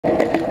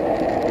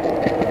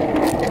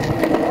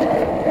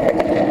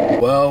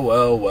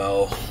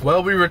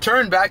Well, we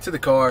returned back to the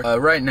car.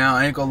 Right now,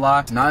 I ain't gonna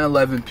lie, it's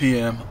 9:11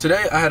 p.m.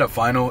 Today, I had a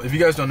final. If you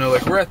guys don't know,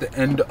 like, we're at the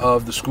end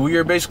of the school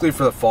year, basically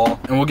for the fall,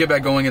 and we'll get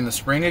back going in the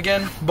spring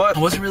again. But I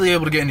wasn't really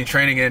able to get any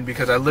training in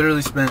because I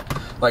literally spent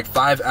like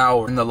 5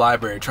 hours in the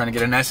library trying to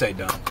get an essay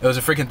done. It was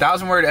a freaking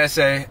 1,000-word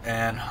essay,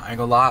 and I ain't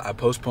gonna lie, I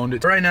postponed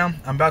it. Right now,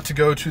 I'm about to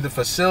go to the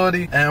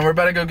facility, and we're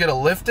about to go get a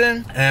lift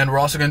in, and we're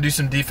also gonna do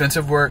some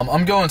defensive work.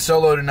 I'm going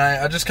solo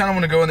tonight. I just kind of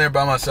want to go in there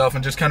by myself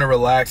and just kind of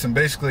relax and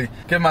basically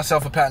give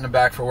myself a pat on the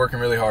back for working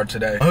really hard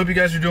today. I hope you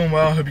guys are doing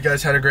well. I hope you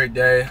guys had a great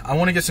day. I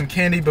want to get some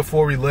candy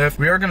before we lift.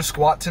 We are going to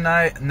squat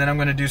tonight, and then I'm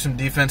going to do some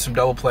defense, some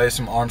double plays,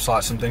 some arm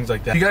slots, some things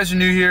like that. If you guys are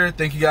new here,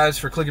 thank you guys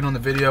for clicking on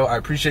the video. I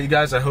appreciate you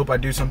guys. I hope I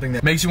do something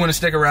that makes you want to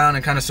stick around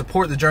and kind of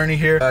support the journey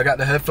here. I got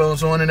the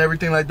headphones on and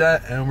everything like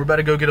that, and we're about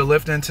to go get a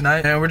lift in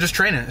tonight, and we're just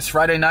training. It's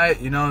Friday night,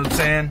 you know what I'm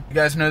saying? You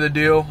guys know the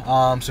deal.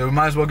 So we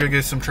might as well go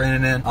get some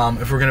training in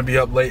if we're going to be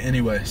up late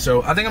anyway.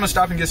 So I think I'm going to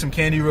stop and get some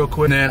candy real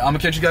quick, and then I'm going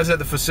to catch you guys at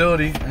the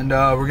facility, and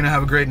we're going to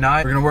have a great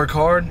night. We're going to work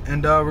hard,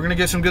 and we're going to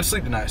get some good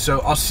sleep tonight.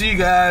 So I'll see you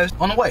guys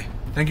on the way.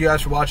 Thank you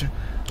guys for watching.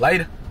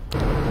 Later.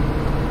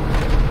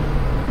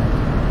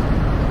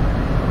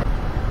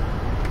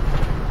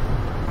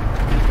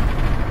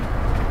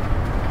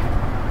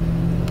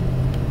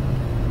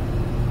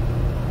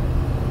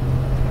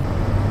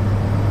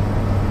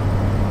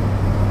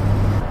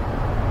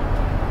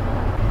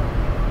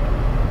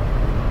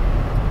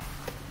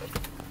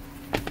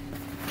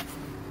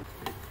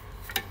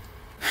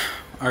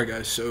 Alright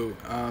guys, so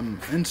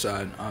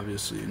inside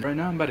obviously. Right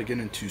now I'm about to get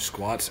into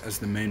squats as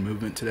the main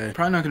movement today.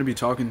 Probably not going to be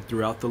talking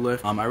throughout the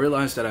lift. I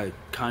realized that I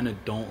kind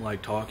of don't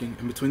like talking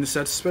in between the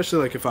sets, especially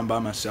like if I'm by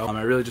myself.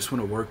 I really just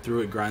want to work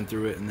through it, grind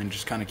through it, and then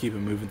just kind of keep it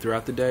moving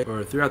throughout the day,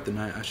 or throughout the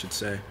night I should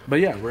say.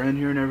 But yeah, we're in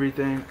here and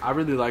everything. I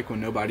really like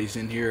when nobody's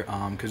in here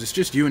because it's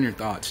just you and your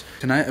thoughts.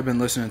 Tonight I've been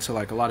listening to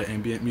like a lot of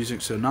ambient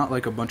music, so not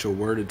like a bunch of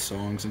worded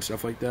songs and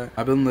stuff like that.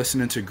 I've been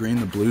listening to Green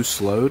the Blue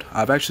Slowed.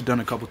 I've actually done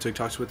a couple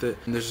TikToks with it,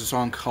 and there's a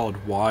song called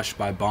Wash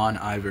by Bon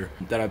Iver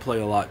that I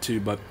play a lot too.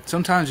 But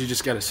sometimes you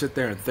just got to sit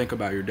there and think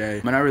about your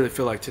day. I really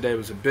feel like today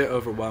was a bit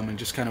overwhelming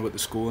just kind of with the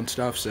school and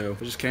stuff, so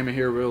I just came in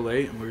here real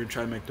late, and we're gonna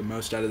try to make the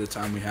most out of the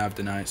time we have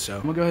tonight. So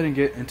I'm gonna go ahead and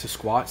get into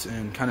squats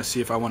and kind of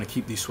see if I want to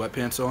keep these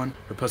sweatpants on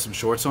or put some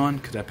shorts on,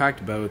 because I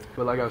packed both.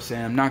 But like I was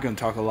saying, I'm not gonna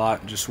talk a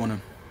lot.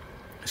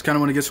 Just kind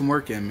of want to get some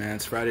work in, man.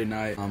 It's Friday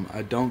night.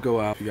 I don't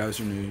go out. If you guys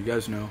are new, you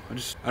guys know.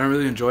 I don't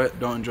really enjoy it.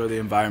 Don't enjoy the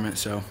environment,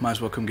 so might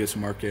as well come get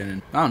some work in.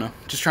 And I don't know,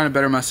 just trying to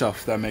better myself,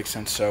 if that makes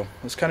sense. So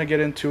let's kind of get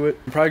into it.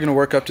 I'm probably going to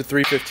work up to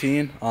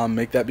 315,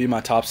 make that be my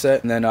top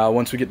set. And then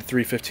once we get to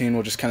 315,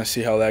 we'll just kind of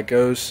see how that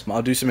goes.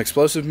 I'll do some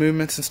explosive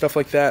movements and stuff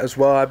like that as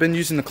well. I've been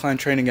using the Klein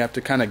Training app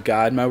to kind of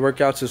guide my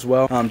workouts as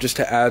well, just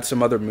to add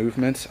some other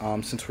movements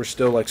since we're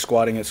still like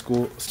squatting at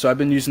school. So I've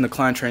been using the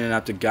Klein Training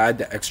app to guide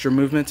the extra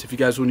movements. If you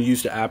guys want to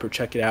use the app or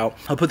check it out,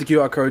 I'll put the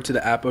QR code to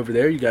the app over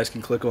there. You guys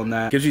can click on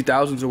that. It gives you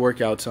thousands of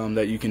workouts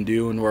that you can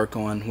do and work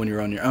on when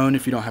you're on your own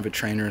if you don't have a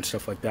trainer and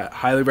stuff like that.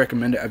 Highly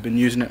recommend it. I've been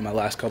using it in my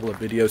last couple of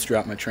videos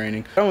throughout my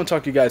training. I don't want to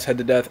talk to you guys head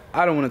to death.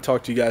 I don't want to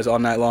talk to you guys all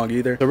night long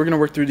either. So we're going to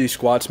work through these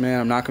squats, man.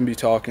 I'm not going to be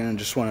talking. You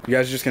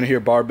guys are just going to hear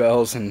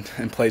barbells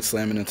and plate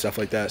slamming and stuff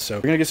like that. So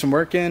we're going to get some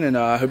work in, and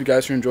I hope you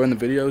guys are enjoying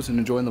the videos and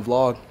enjoying the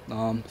vlog.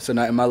 It's a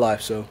night in my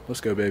life, so let's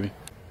go, baby.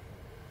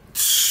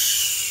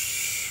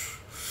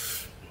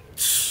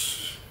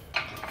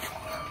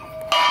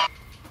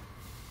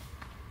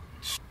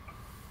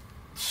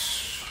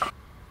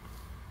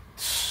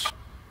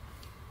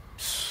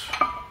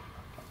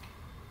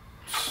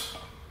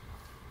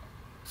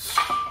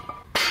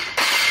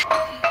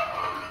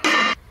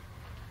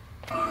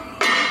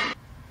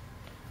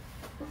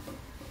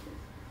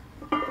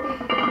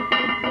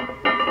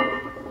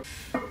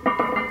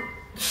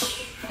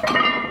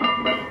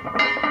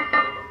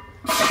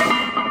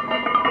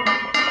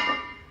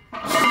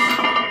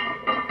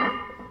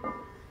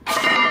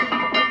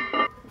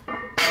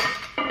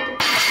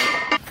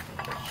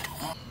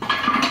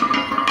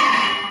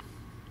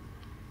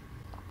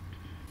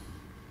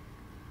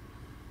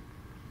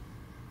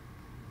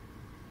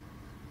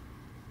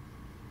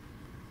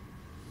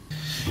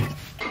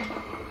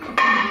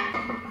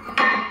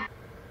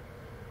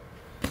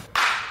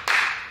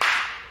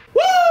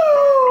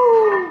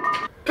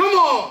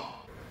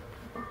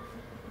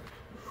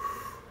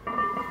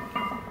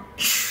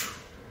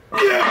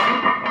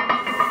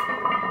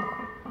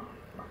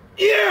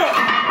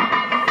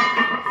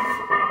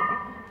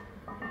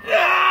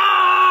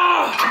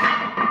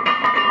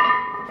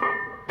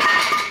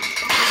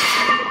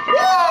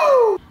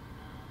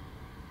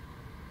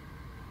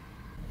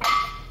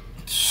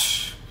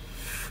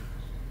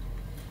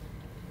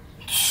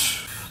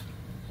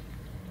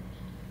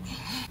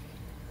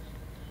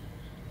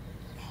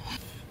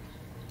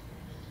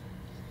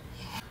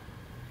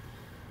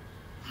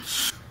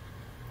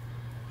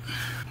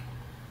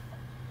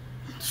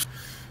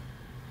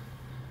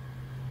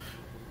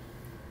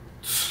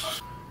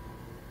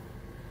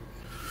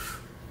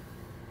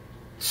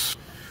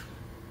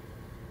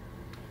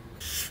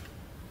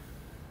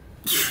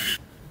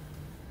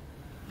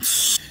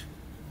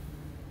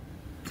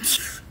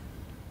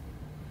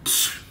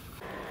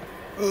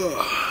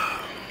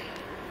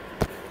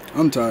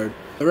 I'm tired.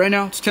 But right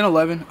now, it's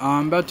 10:11.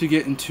 I'm about to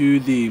get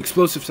into the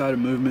explosive side of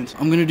movements.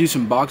 I'm gonna do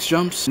some box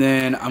jumps,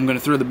 then I'm gonna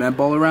throw the med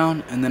ball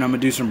around, and then I'm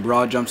gonna do some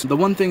broad jumps. The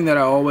one thing that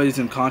I always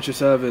am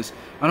conscious of is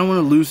I don't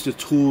wanna lose the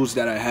tools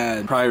that I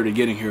had prior to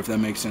getting here, if that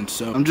makes sense.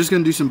 So I'm just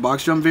gonna do some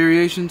box jump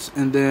variations,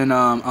 and then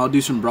I'll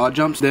do some broad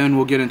jumps. Then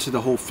we'll get into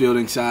the whole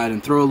fielding side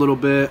and throw a little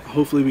bit.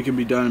 Hopefully we can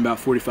be done in about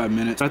 45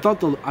 minutes. I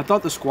thought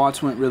the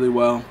squats went really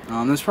well.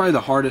 That's probably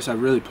the hardest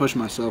I've really pushed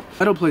myself.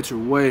 Metal plates are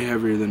way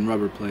heavier than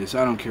rubber plates.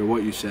 I don't care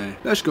what you say.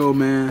 Let's go,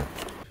 man.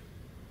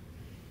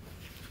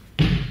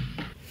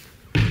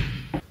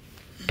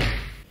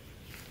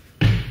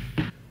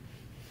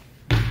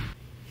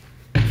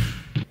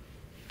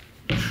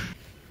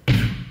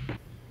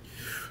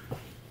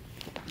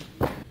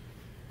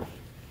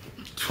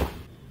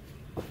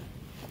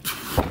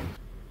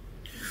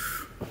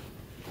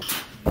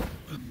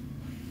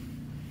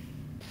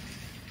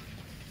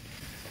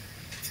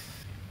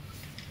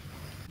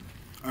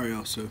 Alright,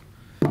 y'all, so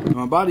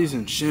my body's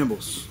in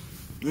shambles.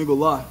 I ain't gonna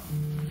lie.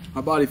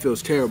 My body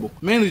feels terrible.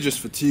 Mainly just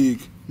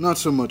fatigue, not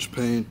so much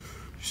pain.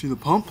 You see the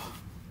pump?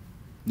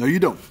 No, you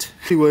don't.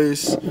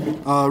 Anyways,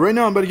 right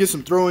now I'm about to get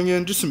some throwing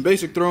in, just some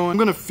basic throwing. I'm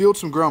gonna field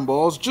some ground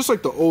balls, just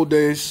like the old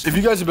days. If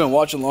you guys have been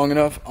watching long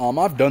enough,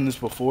 I've done this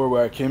before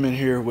where I came in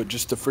here with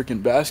just a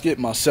freaking basket,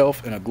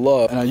 myself, and a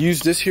glove. And I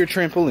used this here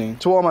trampoline.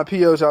 To all my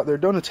POs out there,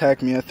 don't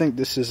attack me. I think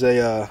this is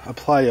a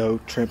plyo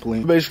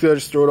trampoline. Basically, I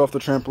just throw it off the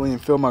trampoline,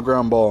 field my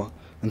ground ball,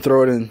 and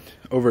throw it in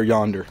over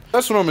yonder.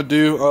 That's what I'm gonna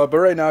do, but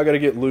right now I gotta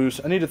get loose.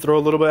 I need to throw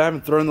a little bit. I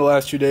haven't thrown the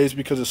last 2 days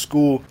because of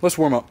school. Let's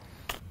warm up.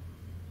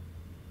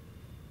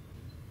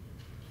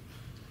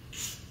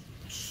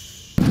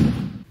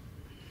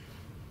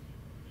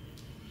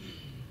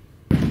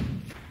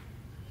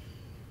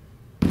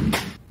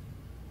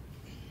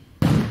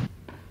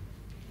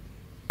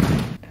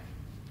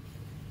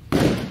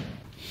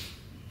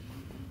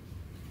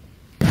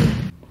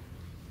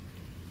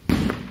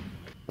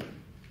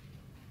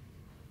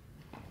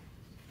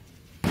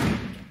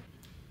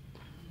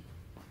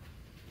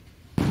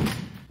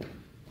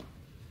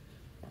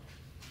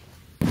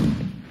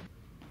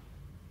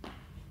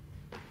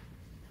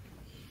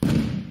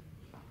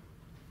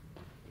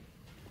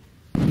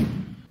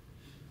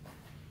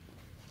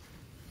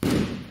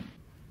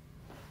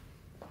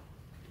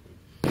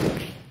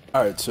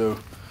 Alright, so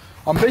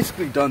I'm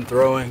basically done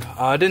throwing.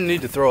 I didn't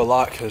need to throw a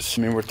lot because,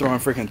 I mean, we're throwing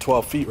freaking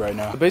 12 feet right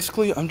now. But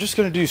basically, I'm just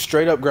going to do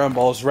straight up ground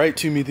balls right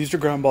to me. These are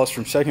ground balls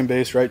from second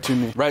base right to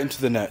me, right into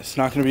the net. It's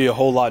not going to be a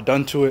whole lot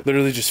done to it.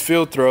 Literally just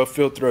field throw,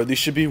 field throw. These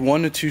should be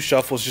 1 to 2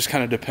 shuffles, just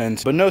kind of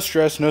depends. But no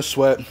stress, no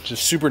sweat,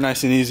 just super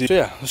nice and easy. So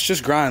yeah, let's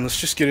just grind.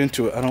 Let's just get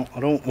into it. I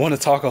don't want to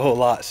talk a whole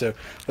lot, so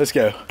let's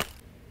go.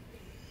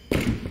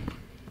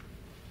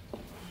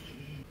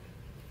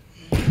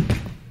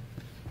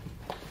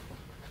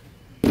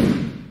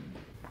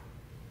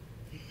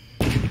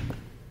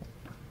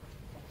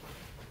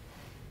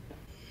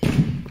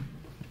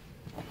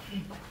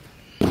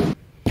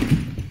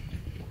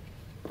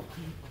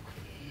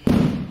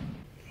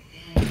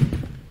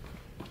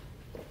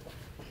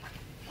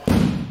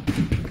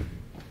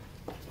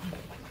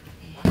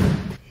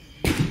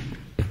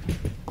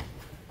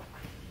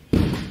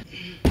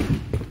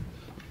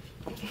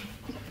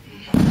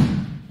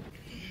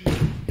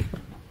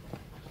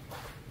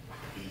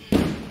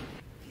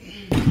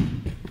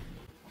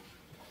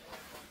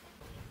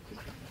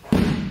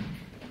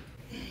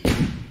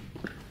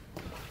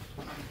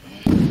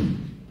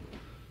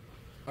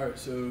 Alright,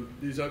 so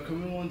these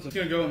upcoming ones, I'm just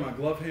going to go with my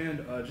glove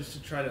hand just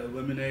to try to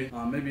eliminate,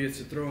 maybe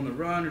it's a throw on the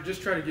run, or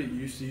just try to get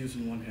used to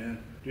using one hand.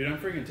 Dude, I'm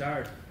freaking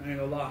tired. I ain't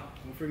gonna lie.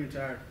 I'm freaking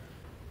tired.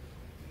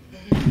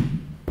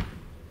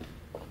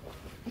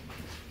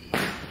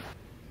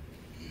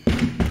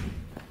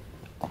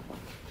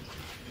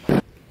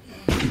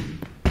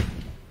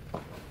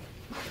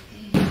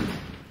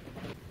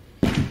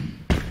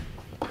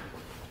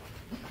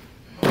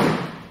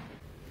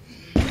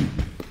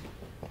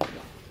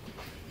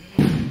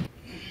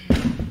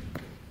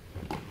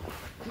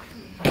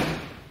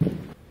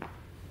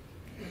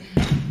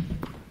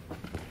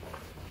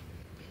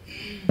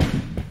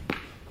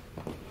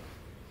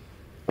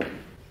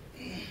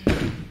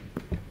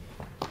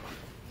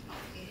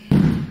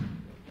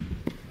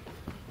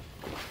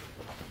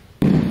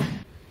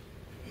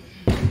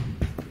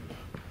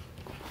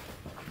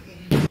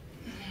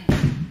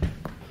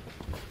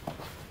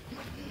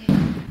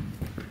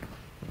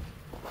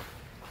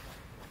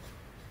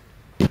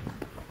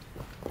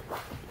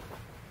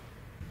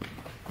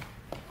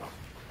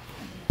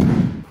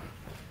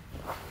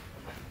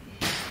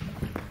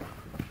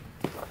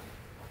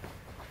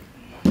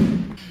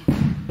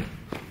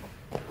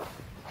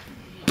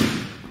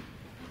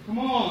 Come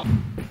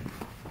on.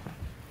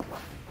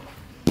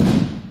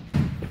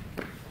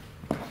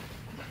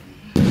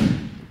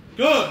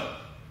 Good.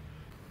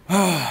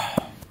 Alright,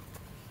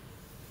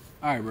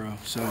 Alright, bro,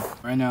 so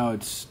right now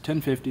it's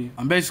 10:50.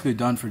 I'm basically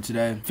done for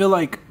today. I feel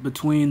like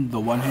between the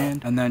one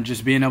hand and then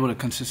just being able to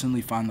consistently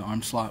find the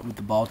arm slot with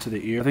the ball to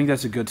the ear, I think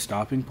that's a good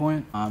stopping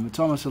point. It's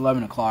almost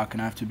 11 o'clock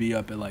and I have to be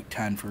up at like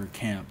 10 for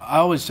camp. I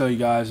always tell you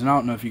guys, and I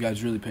don't know if you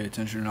guys really pay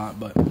attention or not,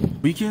 but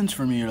weekends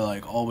for me are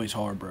like always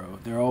hard, bro.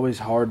 They're always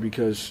hard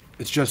because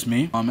it's just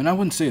me. And I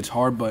wouldn't say it's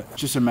hard, but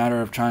it's just a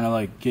matter of trying to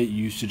like get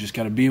used to just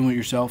kind of being with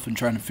yourself and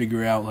trying to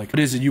figure out like what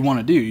it is that you want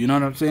to do. You know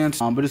what I'm saying?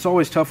 But it's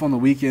always tough on the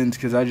weekends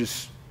because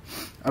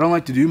I don't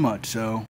like to do much, so